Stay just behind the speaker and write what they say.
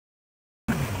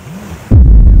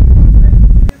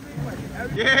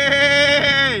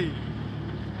Yay!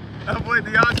 That boy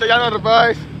Deontay, y'all know the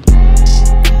vibes.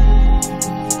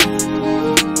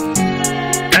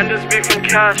 And this beat from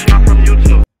CANT, not from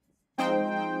YouTube.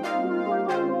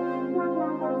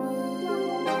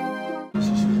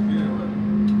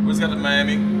 We just got to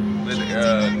Miami. There's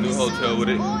a new hotel with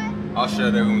it. I'll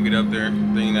share that when we get up there.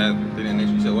 Thing that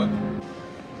next. You said what?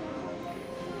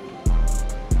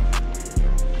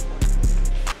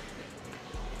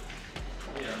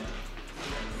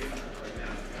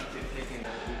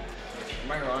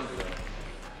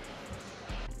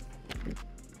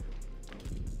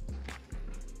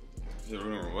 Is it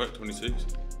room number what? 26?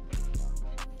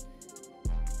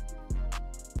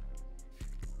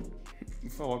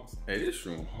 Hey, this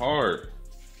room hard.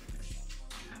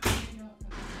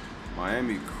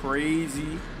 Miami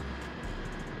crazy.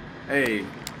 Hey,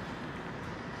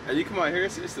 you come out here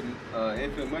and see it's the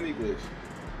Infinite Money glitch.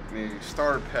 Man,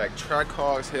 starter pack,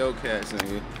 Trackhawks, Hellcats,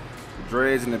 nigga.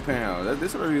 Dreads in the pound.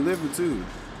 This is where we live with too.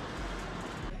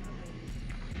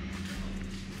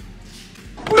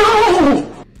 No!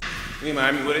 We in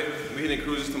Miami with it. We hitting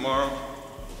cruises tomorrow,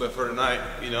 but for tonight,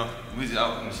 you know, we just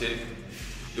out and shit,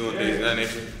 doing things of that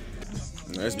nature.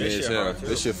 That's me as hell.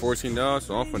 This shit $14,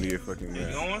 so I'm finna get fucking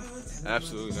mad. You going?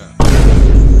 Absolutely not.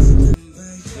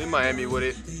 We in Miami with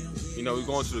it. You know, we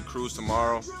going to the cruise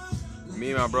tomorrow. Me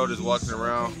and my bro just walking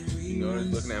around, you know,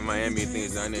 just looking at Miami and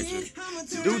things of that nature.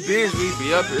 Dude, Benz, we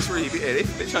be up here. This where he be. Hey,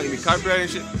 they trying to get me copyrighted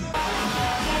and shit.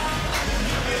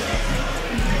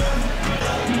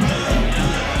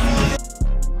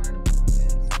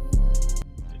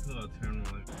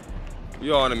 We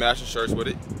all in the matching shirts with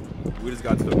it. We just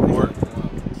got to the port.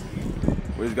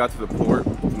 We just got to the port,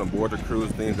 from the board the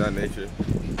cruise, things of that nature.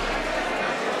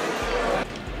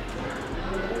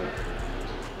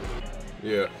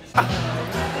 Yeah.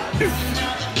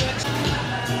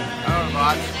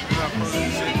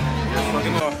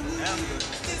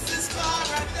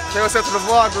 Say what's up to the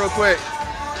vlog real quick.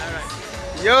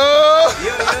 Yo!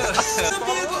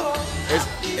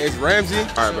 It's Ramsey.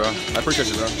 Alright, bro. I appreciate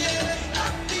you, bro.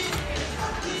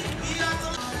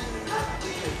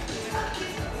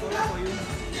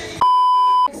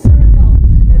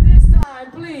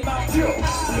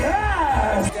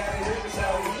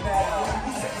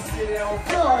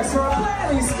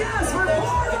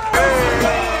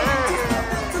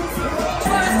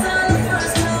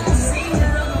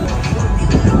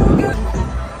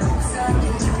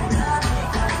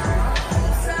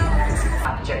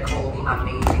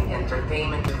 Amazing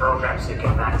entertainment programs you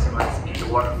can maximize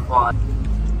your fun.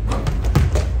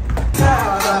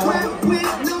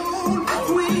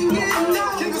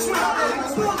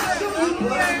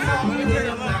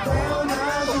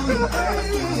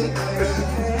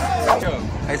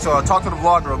 Hey, so talk to the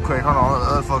vlog real quick. Hold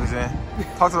on, let's focus in.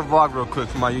 Talk to the vlog real quick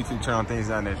for my YouTube channel, things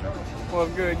of that nature. Well,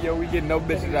 good, yo. We getting no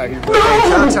bitches out here.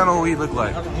 Hey, tell who he look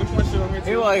like.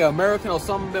 He like American or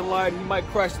something been like. He might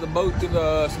crash the boat to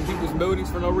some people's buildings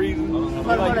for no reason.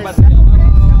 Step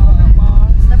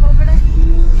over there.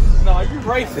 No, you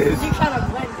racist. You kind of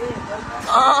blend in, bro.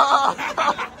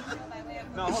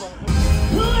 No, hold on.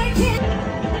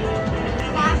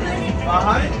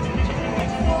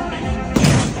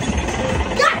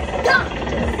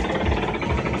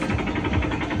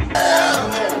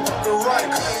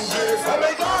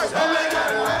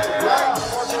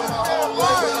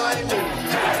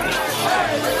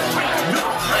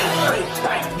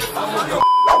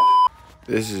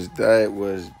 That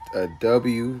was a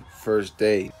W first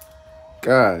day.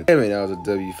 God damn it, that was a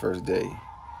W first day.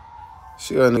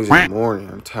 See y'all niggas in the morning.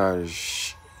 I'm tired of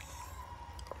shit.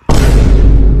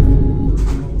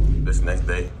 This next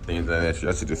day, things like that.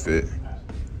 That's the fit.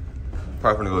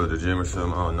 Probably gonna go to the gym or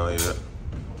something. I don't know yet.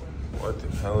 What the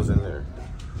hell is in there?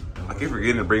 I keep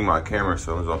forgetting to bring my camera,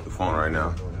 so I'm off the phone right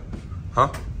now.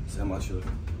 Huh? Semi should.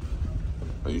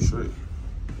 Are you sure?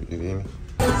 You hear me?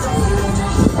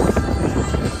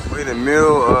 We're in the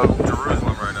middle of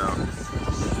Jerusalem right now.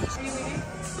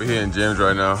 We're here in gyms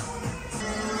right now.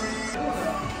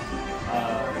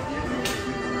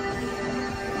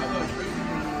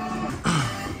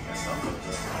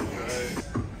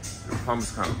 The pump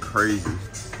is kind of crazy.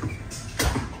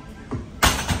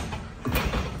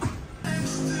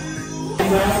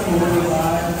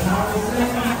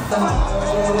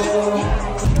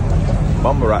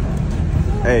 Bumble rock.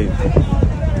 Hey,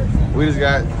 we just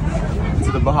got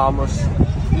to the Bahamas.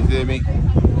 You feel me?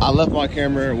 I left my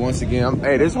camera once again.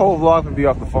 Hey, this whole vlog can be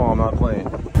off the phone. I'm not playing.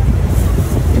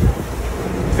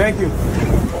 Thank you.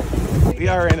 We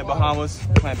are in the Bahamas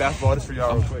playing basketball. This for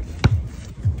y'all real quick.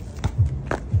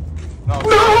 No!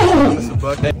 It's a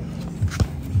bucket.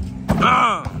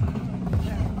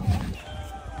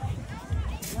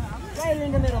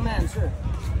 in the middle, man, sir.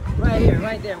 Right here,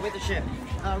 right there, with the ship.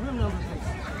 Room number, please.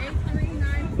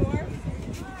 8394.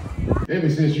 Ever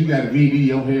since you got a VD,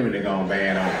 your hearing is gone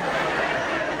bad on.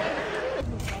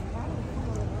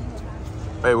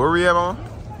 Hey, where we at, Mama?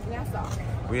 Nassau.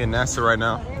 We in Nassau right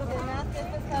now.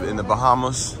 In the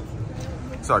Bahamas.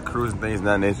 It's our cruise and things of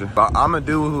that nature. But I'm a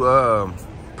dude who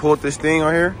pulled this thing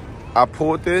on here. I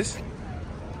pulled this.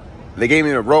 They gave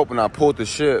me the rope and I pulled the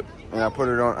ship and I put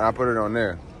it on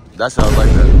there. That's how I like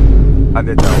that. I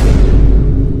did that one.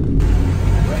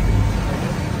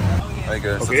 Hey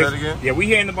guys, Okay, say that again? Yeah, we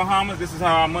here in the Bahamas. This is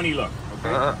how our money look.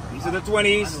 Okay, these are the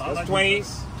 20s. That's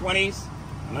 20s,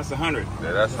 and that's 100.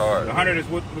 Yeah, that's hard. The 100 is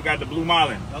what we got, the blue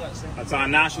marlin. That's our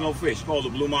national fish called the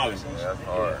blue marlin. Yeah, that's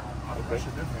hard. Okay.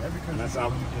 And that's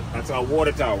our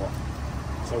water tower.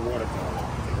 It's our water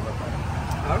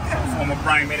tower. Okay. Former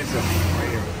prime minister right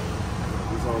here.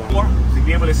 To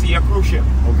be able to see a cruise ship.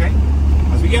 Okay.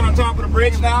 As we get on top of the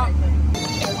bridge now.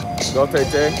 Go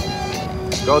Tay-Tay.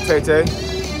 Go Tay-Tay.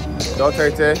 Go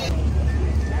Tay-Tay.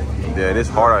 Yeah, it's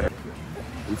hard out here.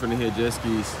 We finna hit jet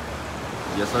skis.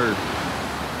 Yes, sir.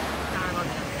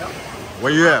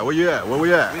 Where you at? Where you at? Where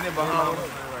we at? We in the Bahamas.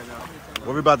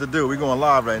 What we about to do? We going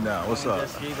live right now. What's up?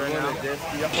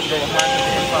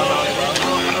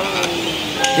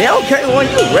 Yeah, okay, well,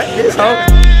 you wreck this, huh?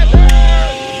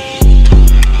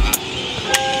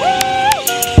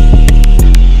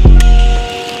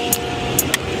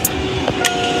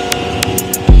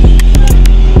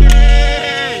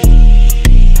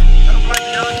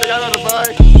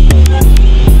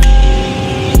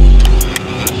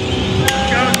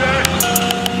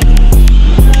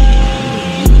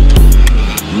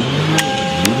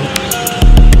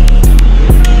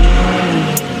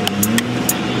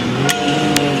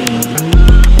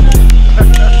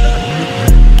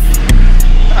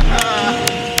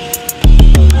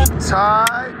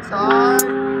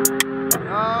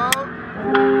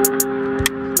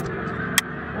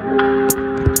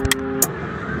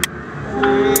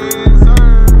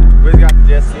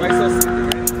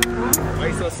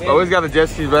 Always got the jet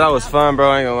skis, but that was fun,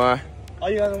 bro. I ain't gonna lie. Oh,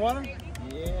 you got the water?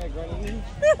 Yeah, Granny.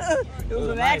 It was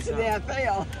an accident. I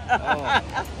fell.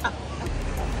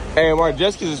 Hey, Mark,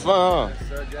 jet skis is fun, huh? Yes,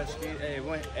 sir, jet skis. Hey, it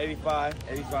went 85.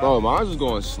 Bro, mine was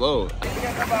going slow.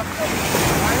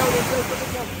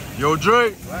 Yo,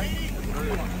 Drake.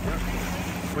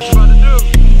 What you about to do?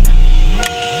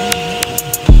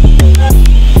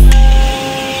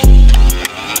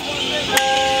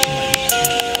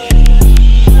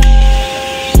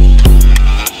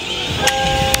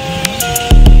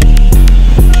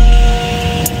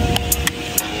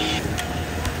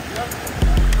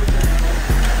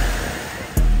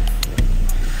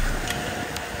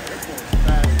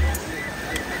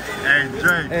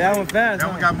 Hey, that one fast. That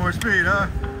one got more speed, huh?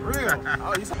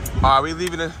 All right, we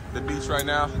leaving the beach right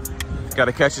now.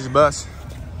 Gotta catch this bus.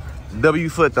 W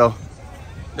foot though.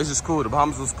 This is cool. The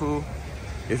Bahamas was cool.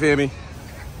 You feel me?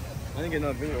 I didn't get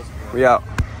no videos. We out.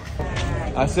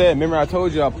 I said, remember I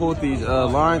told you I pulled these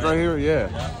lines right here? Yeah.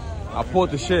 I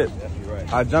pulled the ship.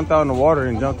 Right. I jumped out in the water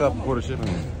and jumped up before the ship.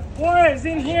 Boys,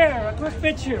 in here. A quick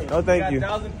picture. No, thank you.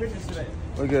 1,000 pictures today.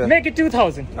 We're good. Make it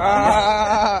 2,000. Hey,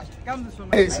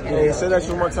 say that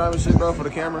one more time and shit, bro, for the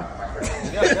camera.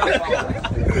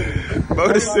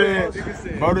 Motor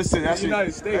said, that's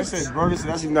United States.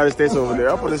 That's the United States over there.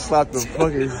 I'm gonna slap the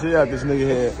fucking shit out this nigga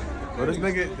head. But this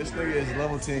nigga is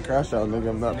level 10 crash out, nigga.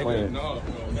 I'm not playing.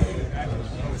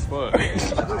 It's fun.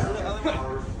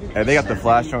 Hey, they got the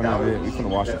flash on over here. We finna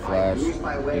watch the flash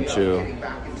and chill.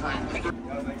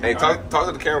 Hey, talk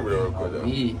to the camera real quick though.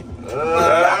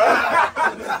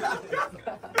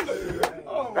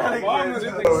 Oh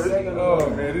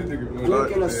man, this nigga.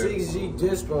 Look in a 6G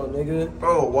disco, nigga.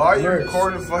 Bro, why are you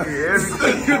recording fucking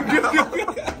everything?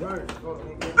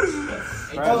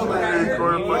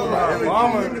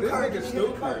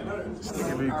 This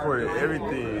nigga be recording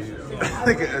everything.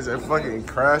 Nigga is a fucking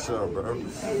crash out, bro.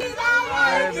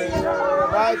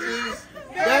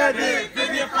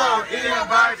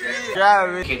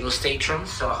 Cable staterooms,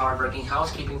 so a hard-working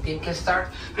housekeeping team can start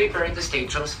preparing the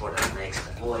staterooms for the next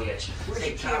voyage.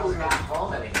 Safe travels back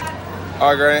home, everyone.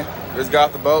 All right, Granny, let's get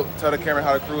off the boat. Tell the camera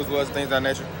how the cruise was, things of that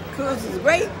nature. Cruise is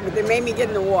great, but they made me get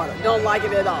in the water. Don't like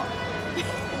it at all.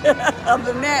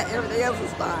 Other than that, everything else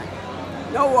is fine.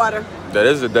 No water. That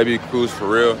is a W cruise for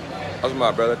real. I was with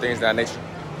my brother, things of that nature.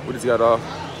 We just got off.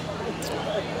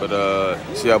 But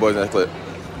see y'all boys in that clip.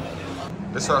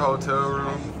 This is our hotel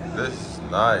room. This is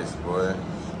nice, boy.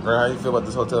 Granny, how you feel about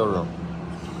this hotel room?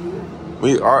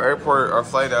 Our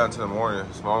flight out until the morning.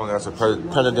 Small one got a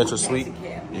presidential suite.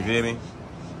 You feel me?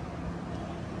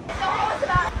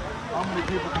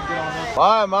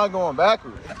 Why am I going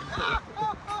backwards?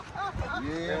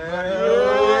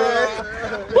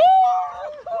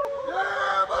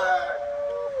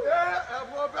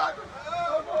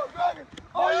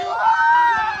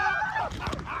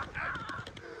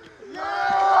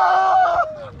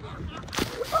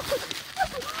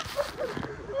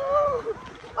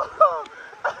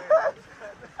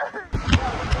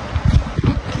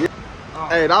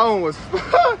 Hey, that one was.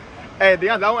 Hey,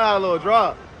 Deon, that one had a little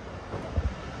drop.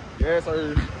 Yes,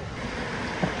 sir.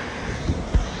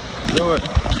 Do it.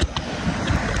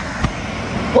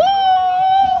 Woo!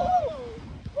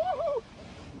 Woo!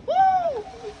 Woo!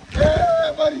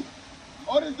 Yeah, buddy.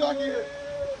 On this dock here.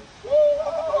 Woo!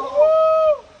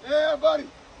 Yeah, buddy.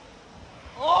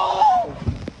 Oh!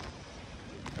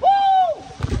 Woo!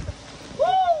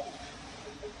 Woo!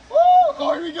 Woo!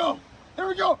 Oh, here we go. Here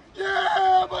we go.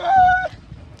 Yeah, buddy.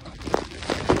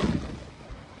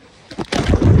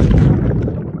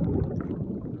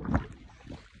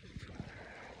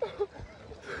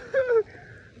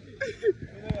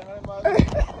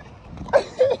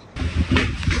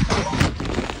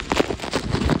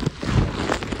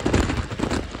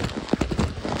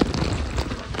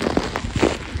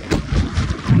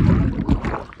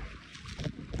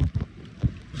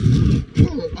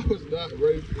 I was not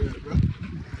ready for that, bro.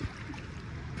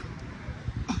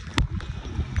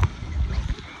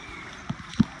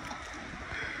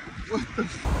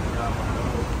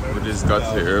 We just got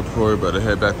to the airport, about to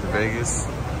head back to Vegas.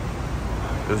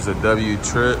 This is a W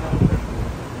trip.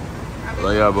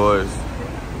 Love y'all boys.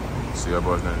 See y'all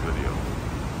boys next video.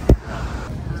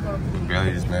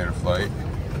 Barely just made a flight.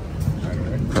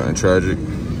 Kind of tragic.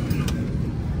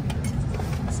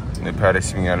 The paddock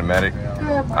semi-automatic.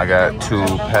 I got 2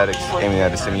 paddocks aiming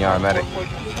at the semi-automatic.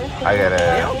 I got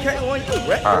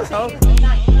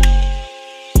a...